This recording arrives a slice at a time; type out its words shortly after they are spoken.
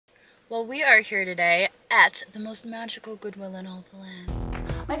Well, we are here today at the most magical Goodwill in all the land.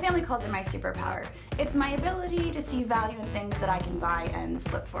 My family calls it my superpower. It's my ability to see value in things that I can buy and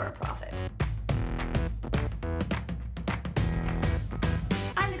flip for a profit.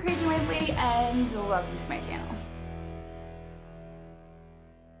 I'm the Crazy Wife Lady, and welcome to my channel.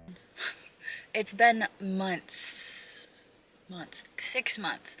 It's been months, 6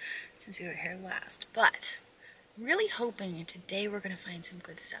 months since we were here last, but really hoping today we're going to find some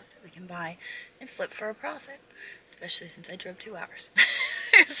good stuff that we can buy and flip for a profit, especially since I drove 2 hours.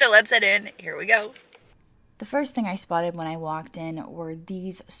 So let's head in. Here we go. The first thing I spotted when I walked in were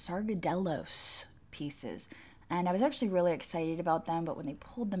these Sargadelos pieces, and I was actually really excited about them, but when they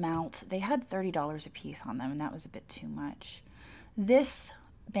pulled them out, they had $30 a piece on them, and that was a bit too much. This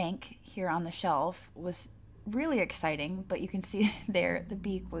bank here on the shelf was really exciting, but you can see there the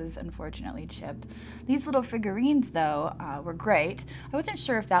beak was unfortunately chipped. These little figurines, though, were great. I wasn't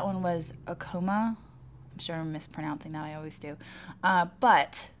sure if that one was a coma. I'm sure I'm mispronouncing that, I always do.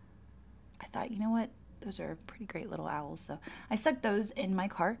 But I thought, you know what? Those are pretty great little owls. So I stuck those in my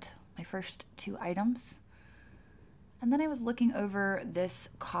cart, my first 2 items. And then I was looking over this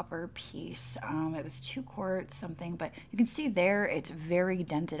copper piece. It was 2 quarts something, but you can see there it's very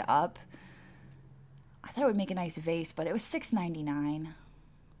dented up. I thought it would make a nice vase, but it was $6.99.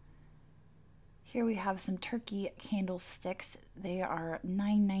 Here we have some turkey candlesticks. They are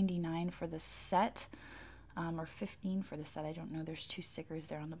 $9.99 for the set, or $15 for the set. I don't know. There's 2 stickers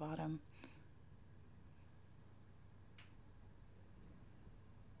there on the bottom.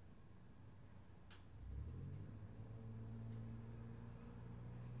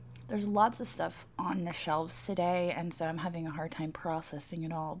 There's lots of stuff on the shelves today, and so I'm having a hard time processing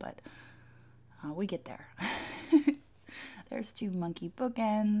it all, but we get there. There's 2 monkey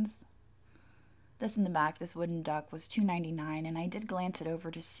bookends. This in the back, this wooden duck, was $2.99, and I did glance it over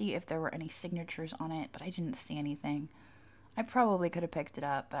to see if there were any signatures on it, but I didn't see anything. I probably could have picked it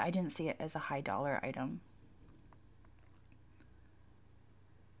up, but I didn't see it as a high dollar item.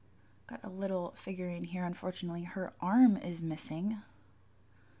 Got a little figurine here. Unfortunately, her arm is missing.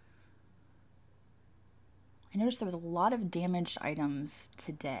 I noticed there was a lot of damaged items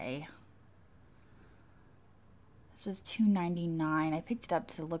today. This was $2.99. I picked it up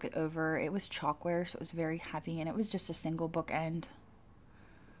to look it over. It was chalkware, so it was very heavy, and it was just a single bookend. It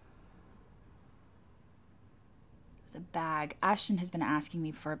was a bag. Ashton has been asking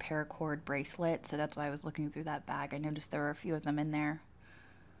me for a paracord bracelet, so that's why I was looking through that bag. I noticed there were a few of them in there.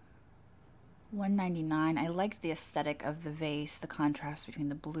 $1.99. I liked the aesthetic of the vase, the contrast between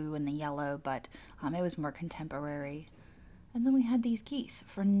the blue and the yellow, but it was more contemporary. And then we had these geese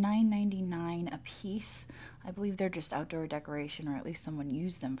for $9.99 a piece. I believe they're just outdoor decoration, or at least someone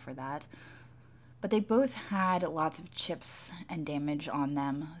used them for that. But they both had lots of chips and damage on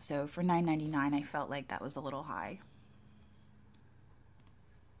them, so for $9.99 I felt like that was a little high.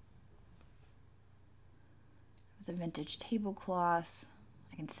 It was a vintage tablecloth.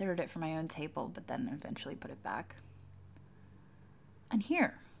 I considered it for my own table, but then eventually put it back. And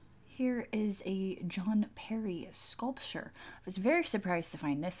here is a John Perry sculpture. I was very surprised to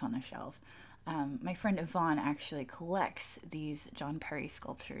find this on the shelf. My friend Yvonne actually collects these John Perry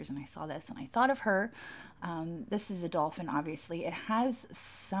sculptures, and I saw this and I thought of her. This is a dolphin, obviously. It has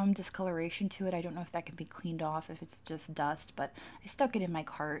some discoloration to it. I don't know if that can be cleaned off, if it's just dust, but I stuck it in my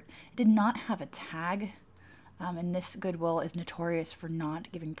cart. It did not have a tag. And this Goodwill is notorious for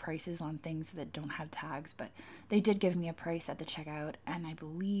not giving prices on things that don't have tags, but they did give me a price at the checkout, and I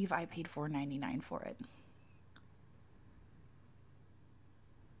believe I paid $4.99 for it.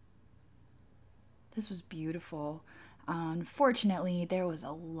 This was beautiful. Unfortunately, there was a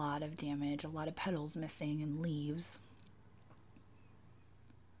lot of damage, a lot of petals missing and leaves.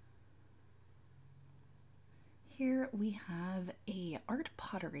 Here we have a art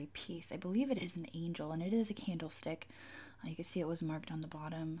pottery piece. I believe it is an angel, and it is a candlestick. You can see it was marked on the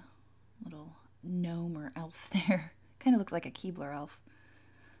bottom. Little gnome or elf there. Kind of looks like a Keebler elf.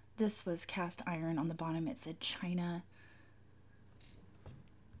 This was cast iron. On the bottom it said China.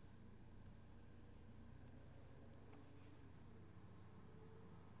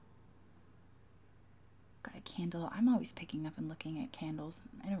 Got a candle. I'm always picking up and looking at candles.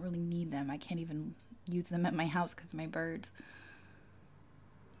 I don't really need them. I can't even use them at my house because of my birds.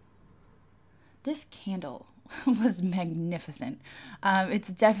 This candle was magnificent. It's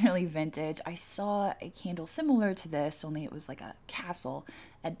definitely vintage. I saw a candle similar to this, only it was like a castle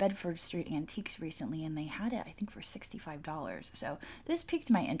at Bedford Street Antiques recently, and they had it, I think, for $65. So this piqued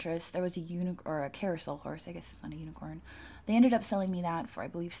my interest. There was a carousel horse. I guess it's not a unicorn. They ended up selling me that for, I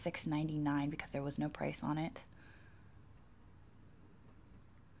believe, $6.99 because there was no price on it.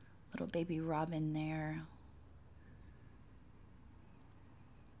 little baby robin there.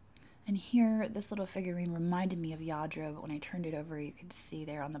 And here, this little figurine reminded me of Yadro, but when I turned it over, you could see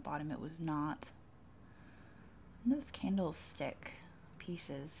there on the bottom it was not. And those candlestick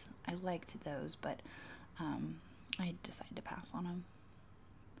pieces, I liked those, but I decided to pass on them.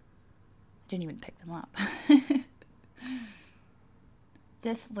 I didn't even pick them up.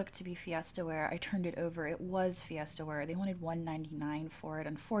 This looked to be Fiesta ware. I turned it over. It was Fiesta ware. They wanted $1.99 for it.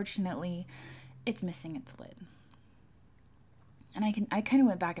 Unfortunately, it's missing its lid. And I kind of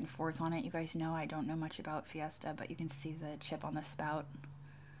went back and forth on it. You guys know I don't know much about Fiesta, but you can see the chip on the spout.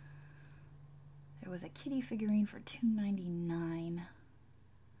 There was a kitty figurine for $2.99.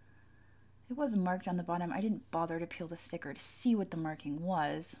 It was marked on the bottom. I didn't bother to peel the sticker to see what the marking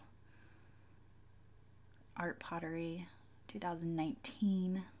was. Art pottery,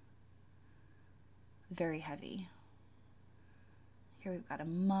 2019. Very heavy. Here we've got a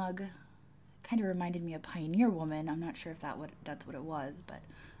mug. Kind of reminded me of Pioneer Woman. I'm not sure if that's what it was, but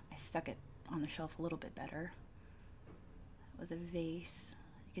I stuck it on the shelf a little bit better. It was a vase.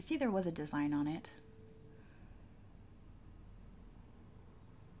 You can see there was a design on it.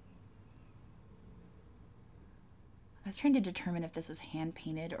 I was trying to determine if this was hand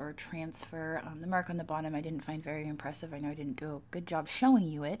painted or transfer. The mark on the bottom I didn't find very impressive. I know I didn't do a good job showing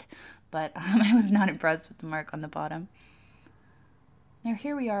you it, but I was not impressed with the mark on the bottom. Now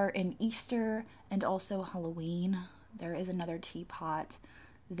here we are in Easter and also Halloween. There is another teapot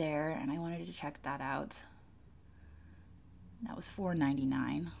there, and I wanted to check that out. That was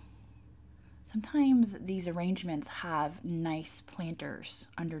 $4.99. Sometimes these arrangements have nice planters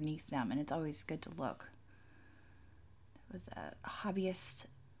underneath them, and it's always good to look. There was a hobbyist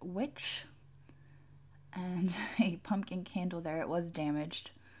witch and a pumpkin candle there. It was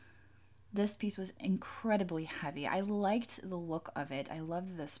damaged. This piece was incredibly heavy. I liked the look of it. I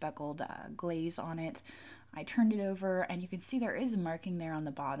loved the speckled glaze on it. I turned it over, and you can see there is a marking there on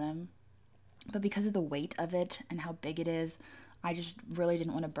the bottom. But because of the weight of it and how big it is, I just really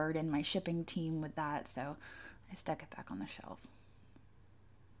didn't want to burden my shipping team with that, so I stuck it back on the shelf.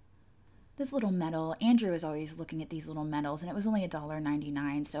 This little medal, Andrew is always looking at these little medals, and it was only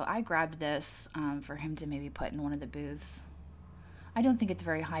 $1.99, so I grabbed this for him to maybe put in one of the booths. I don't think it's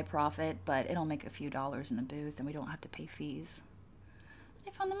very high profit, but it'll make a few dollars in the booth, and we don't have to pay fees.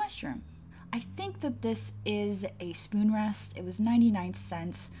 I found the mushroom. I think that this is a spoon rest. It was 99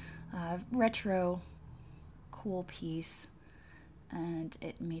 cents. Retro, cool piece, and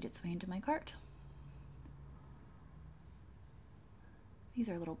it made its way into my cart. These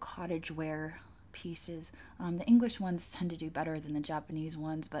are little cottage ware pieces. The English ones tend to do better than the Japanese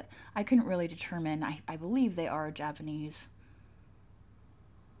ones, but I couldn't really determine. I believe they are Japanese.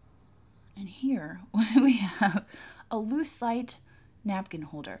 And here we have a lucite napkin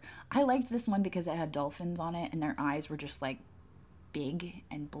holder. I liked this one because it had dolphins on it, and their eyes were just like big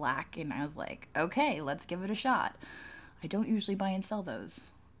and black, and I was like, okay, let's give it a shot. I don't usually buy and sell those.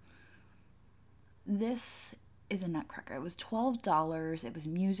 This is a nutcracker. It was $12. It was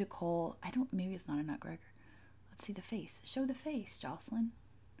musical. Maybe it's not a nutcracker. Let's see the face. Show the face, Jocelyn.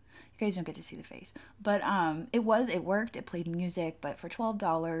 You guys don't get to see the face, but it worked. It played music, but for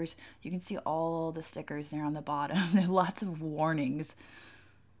 $12, you can see all the stickers there on the bottom. There are lots of warnings.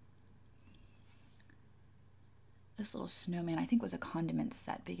 This little snowman, I think, was a condiment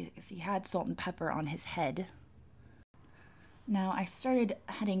set because he had salt and pepper on his head. Now, I started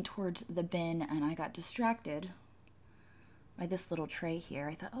heading towards the bin, and I got distracted by this little tray here.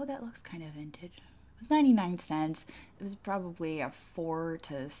 I thought, oh, that looks kind of vintage. It was 99 cents. It was probably a $4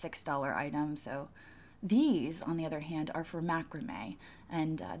 to $6 item. So these, on the other hand, are for macrame.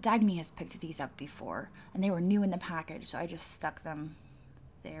 And Dagny has picked these up before, and they were new in the package, so I just stuck them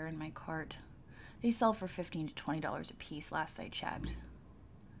there in my cart. They sell for $15 to $20 a piece last I checked.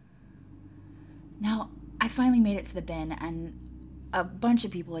 Now, I finally made it to the bin, and a bunch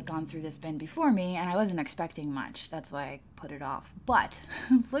of people had gone through this bin before me, and I wasn't expecting much. That's why I put it off. But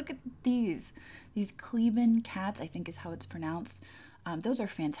look at these. These Kleben cats, I think is how it's pronounced. Those are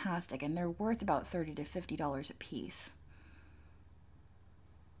fantastic, and they're worth about $30 to $50 a piece.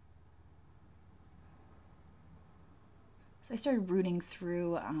 So I started rooting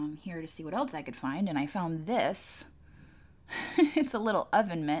through here to see what else I could find, and I found this. It's a little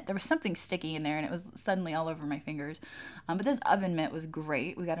oven mitt. There was something sticky in there, and it was suddenly all over my fingers. But this oven mitt was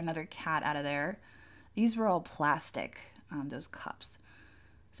great. We got another cat out of there. These were all plastic, those cups.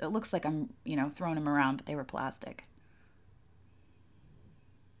 So it looks like I'm, throwing them around, but they were plastic.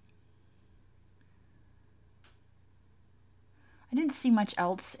 I didn't see much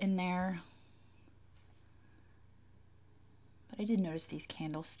else in there, but I did notice these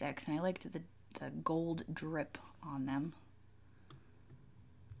candlesticks, and I liked the gold drip on them.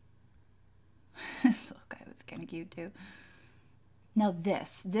 This little guy was kind of cute too. Now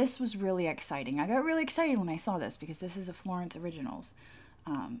this was really exciting. I got really excited when I saw this because this is a Florence Originals.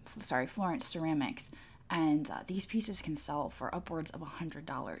 Florence Ceramics. And these pieces can sell for upwards of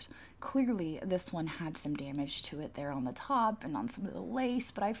 $100. Clearly, this one had some damage to it there on the top and on some of the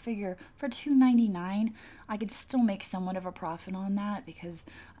lace, but I figure for $2.99, I could still make somewhat of a profit on that because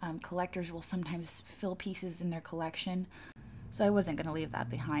collectors will sometimes fill pieces in their collection. So I wasn't going to leave that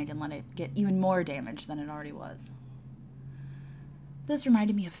behind and let it get even more damage than it already was. This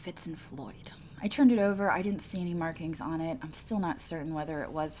reminded me of Fitz and Floyd. I turned it over. I didn't see any markings on it. I'm still not certain whether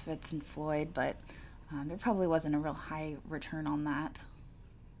it was Fitz and Floyd, but there probably wasn't a real high return on that.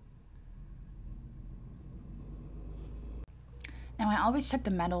 Now I always check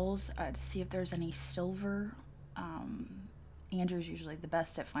the metals to see if there's any silver. Andrew's usually the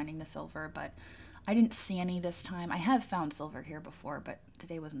best at finding the silver, but I didn't see any this time. I have found silver here before, but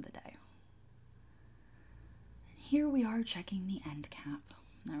today wasn't the day. And here we are checking the end cap.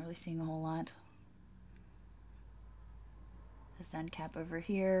 Not really seeing a whole lot. This end cap over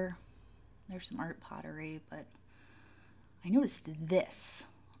here. There's some art pottery, but I noticed this.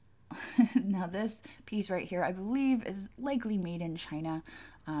 Now this piece right here, I believe is likely made in China.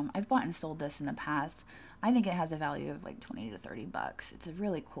 I've bought and sold this in the past. I think it has a value of like 20 to 30 bucks. It's a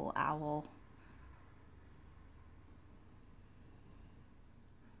really cool owl.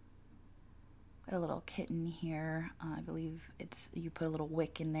 Got a little kitten here. I believe you put a little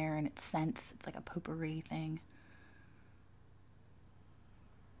wick in there and it scents. It's like a potpourri thing.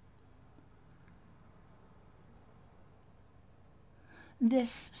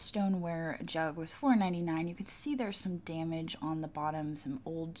 This stoneware jug was $4.99. You can see there's some damage on the bottom, some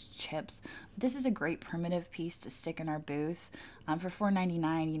old chips. This is a great primitive piece to stick in our booth. For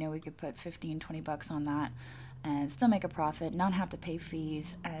 $4.99, you know, we could put 15, 20 bucks on that and still make a profit, not have to pay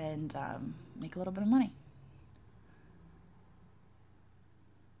fees, and make a little bit of money.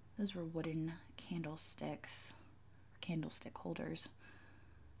 Those were wooden candlesticks, candlestick holders.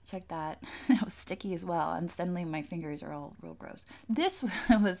 Check that. That was sticky as well, and suddenly my fingers are all real gross. This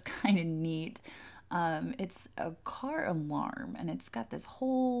was kind of neat. It's a car alarm, and it's got this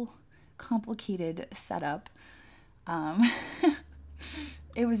whole complicated setup.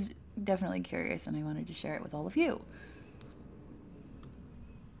 It was definitely curious, and I wanted to share it with all of you.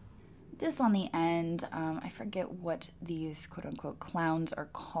 This on the end, I forget what these quote-unquote clowns are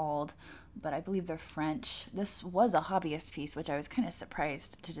called, but I believe they're French. This was a hobbyist piece, which I was kind of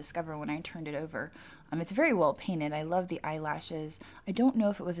surprised to discover when I turned it over. It's very well painted. I love the eyelashes. I don't know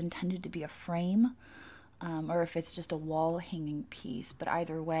if it was intended to be a frame or if it's just a wall hanging piece, but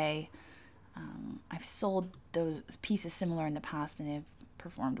either way, I've sold those pieces similar in the past and they've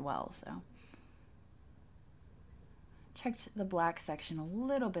performed well, so. Checked the black section a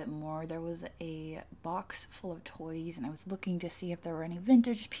little bit more. There was a box full of toys, and I was looking to see if there were any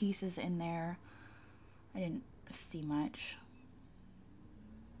vintage pieces in there. I didn't see much.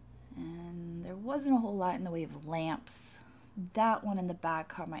 And there wasn't a whole lot in the way of lamps. That one in the back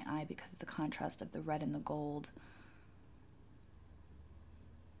caught my eye because of the contrast of the red and the gold.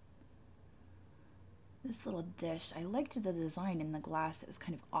 This little dish, I liked the design in the glass. It was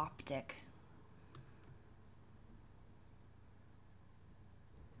kind of optic.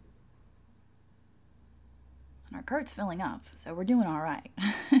 Our cart's filling up, so we're doing all right.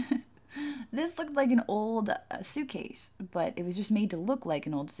 This looked like an old suitcase, but it was just made to look like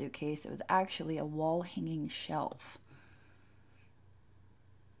an old suitcase. It was actually a wall-hanging shelf.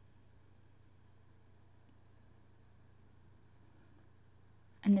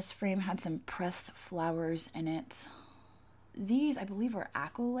 And this frame had some pressed flowers in it. These, I believe, are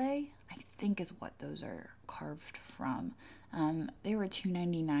accolade. I think is what those are carved from. They were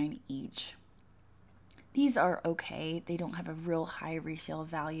 $2.99 each. These are okay. They don't have a real high resale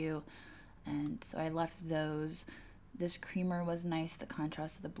value, and so I left those. This creamer was nice, the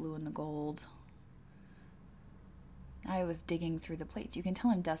contrast of the blue and the gold. I was digging through the plates. You can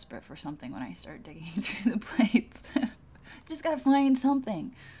tell I'm desperate for something when I start digging through the plates. Just gotta find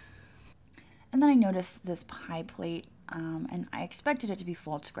something. And then I noticed this pie plate, and I expected it to be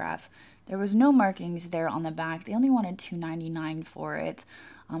Pfaltzgraff. There was no markings there on the back. They only wanted $2.99 for it.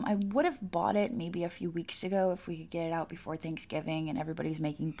 I would have bought it maybe a few weeks ago if we could get it out before Thanksgiving and everybody's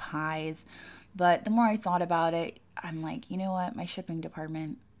making pies. But the more I thought about it, I'm like, you know what? My shipping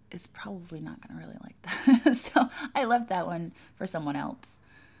department is probably not going to really like that. So I left that one for someone else.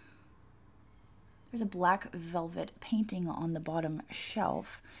 There's a black velvet painting on the bottom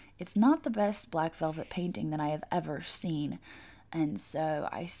shelf. It's not the best black velvet painting that I have ever seen. And so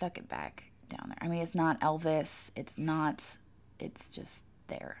I stuck it back down there. I mean, it's not Elvis. It's just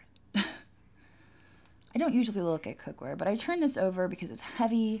there. I don't usually look at cookware, but I turned this over because it was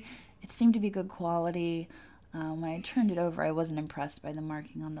heavy. It seemed to be good quality. When I turned it over, I wasn't impressed by the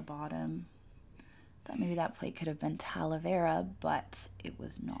marking on the bottom. Thought maybe that plate could have been Talavera, but it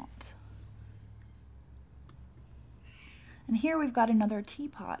was not. And here we've got another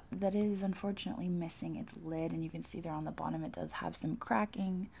teapot that is unfortunately missing its lid, and you can see there on the bottom it does have some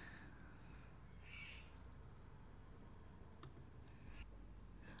cracking.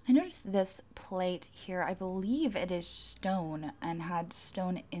 I noticed this plate here, I believe it is stone and had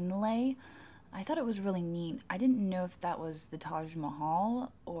stone inlay. I thought it was really neat. I didn't know if that was the Taj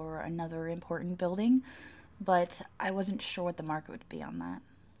Mahal or another important building, but I wasn't sure what the market would be on that.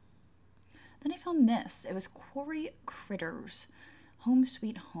 Then I found this. It was Quarry Critters, Home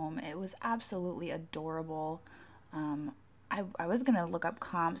Sweet Home. It was absolutely adorable. I was going to look up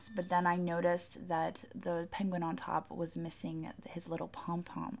comps, but then I noticed that the penguin on top was missing his little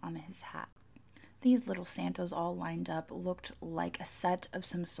pom-pom on his hat. These little Santas all lined up looked like a set of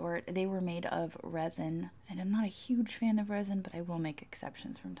some sort. They were made of resin, and I'm not a huge fan of resin, but I will make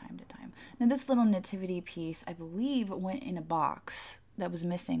exceptions from time to time. Now this little nativity piece, I believe, went in a box that was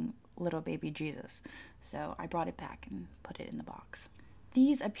missing little baby Jesus. So I brought it back and put it in the box.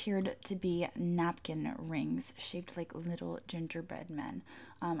 These appeared to be napkin rings shaped like little gingerbread men.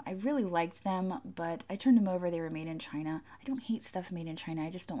 I really liked them, but I turned them over. They were made in China. I don't hate stuff made in China. I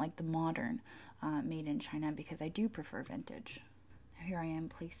just don't like the modern made in China because I do prefer vintage. Now here I am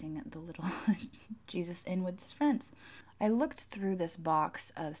placing the little Jesus in with his friends. I looked through this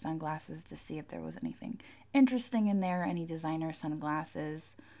box of sunglasses to see if there was anything interesting in there, any designer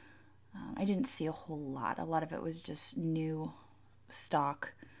sunglasses. I didn't see a whole lot. A lot of it was just new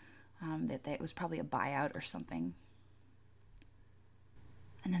stock, that it was probably a buyout or something.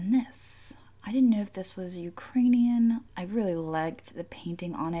 And then this, I didn't know if this was Ukrainian. I really liked the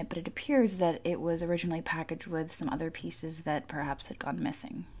painting on it, but it appears that it was originally packaged with some other pieces that perhaps had gone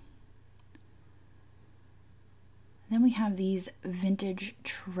missing. And then we have these vintage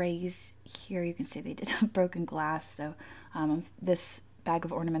trays here. You can see they did have broken glass, so this bag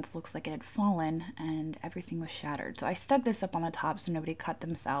of ornaments looks like it had fallen and everything was shattered. So I stuck this up on the top so nobody cut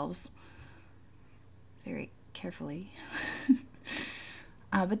themselves very carefully.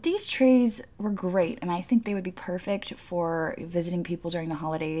 But these trays were great, and I think they would be perfect for visiting people during the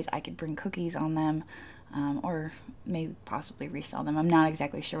holidays. I could bring cookies on them, or maybe possibly resell them. I'm not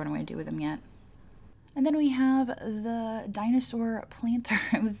exactly sure what I'm going to do with them yet. And then we have the dinosaur planter.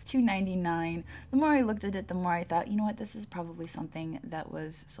 It was $2.99. The more I looked at it, the more I thought, you know what, this is probably something that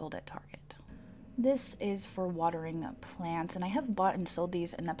was sold at Target. This is for watering plants, and I have bought and sold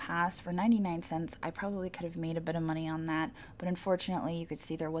these in the past for 99 cents. I probably could have made a bit of money on that, but unfortunately you could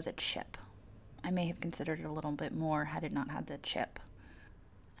see there was a chip. I may have considered it a little bit more had it not had the chip.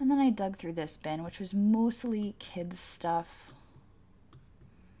 And then I dug through this bin, which was mostly kids' stuff.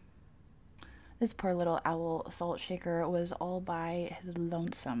 This poor little owl salt shaker was all by his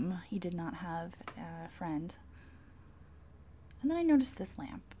lonesome. He did not have a friend. And then I noticed this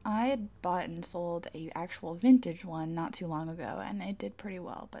lamp. I had bought and sold a actual vintage one not too long ago, and it did pretty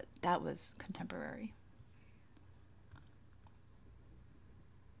well, but that was contemporary.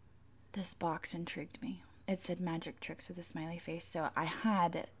 This box intrigued me. It said magic tricks with a smiley face, so I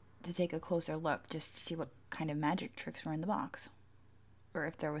had to take a closer look just to see what kind of magic tricks were in the box, or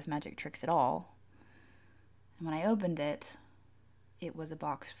if there was magic tricks at all. And when I opened it, it was a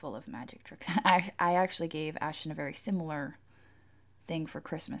box full of magic tricks. I actually gave Ashton a very similar thing for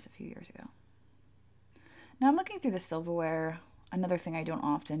Christmas a few years ago. Now I'm looking through the silverware, another thing I don't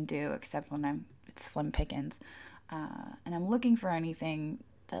often do except when it's slim pickings, and I'm looking for anything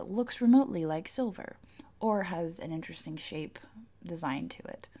that looks remotely like silver or has an interesting shape design to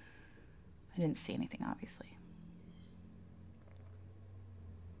it. I didn't see anything, obviously.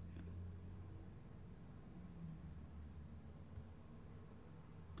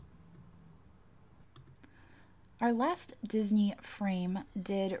 Our last Disney frame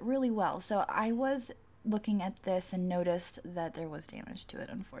did really well, so I was looking at this and noticed that there was damage to it,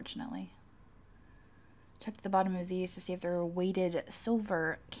 unfortunately. Checked the bottom of these to see if there were weighted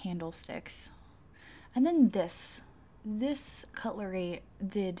silver candlesticks. And then this cutlery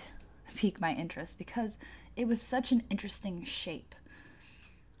did pique my interest because it was such an interesting shape.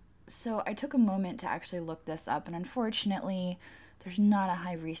 So I took a moment to actually look this up, and unfortunately there's not a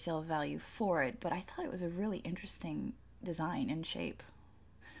high resale value for it, but I thought it was a really interesting design and shape.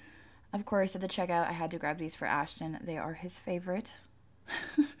 Of course, at the checkout, I had to grab these for Ashton. They are his favorite.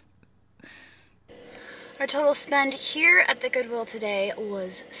 Our total spend here at the Goodwill today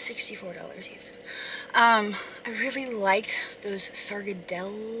was $64 even. I really liked those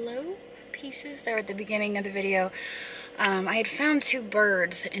sargadello pieces there at the beginning of the video. I had found 2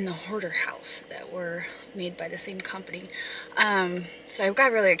 birds in the hoarder house that were made by the same company. So I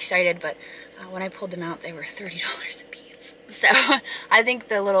got really excited, but when I pulled them out, they were $30 a piece. So I think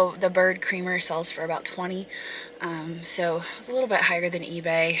the bird creamer sells for about $20. So it was a little bit higher than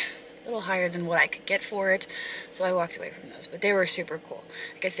eBay, a little higher than what I could get for it. So I walked away from those, but they were super cool.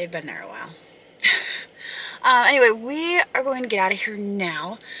 I guess they've been there a while. Anyway, we are going to get out of here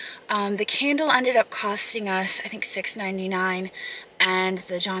now. The candle ended up costing us, I think, $6.99, and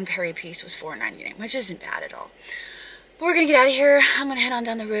the John Perry piece was $4.99, which isn't bad at all. But we're gonna get out of here. I'm gonna head on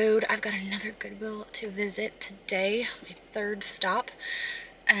down the road. I've got another Goodwill to visit today, my 3rd stop,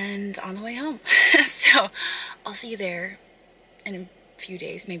 and on the way home. So I'll see you there in a few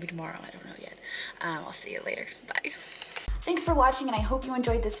days, maybe tomorrow, I don't know yet. I'll see you later. Bye. Thanks for watching, and I hope you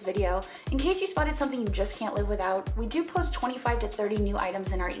enjoyed this video. In case you spotted something you just can't live without, we do post 25 to 30 new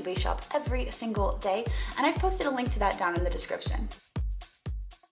items in our eBay shop every single day, and I've posted a link to that down in the description.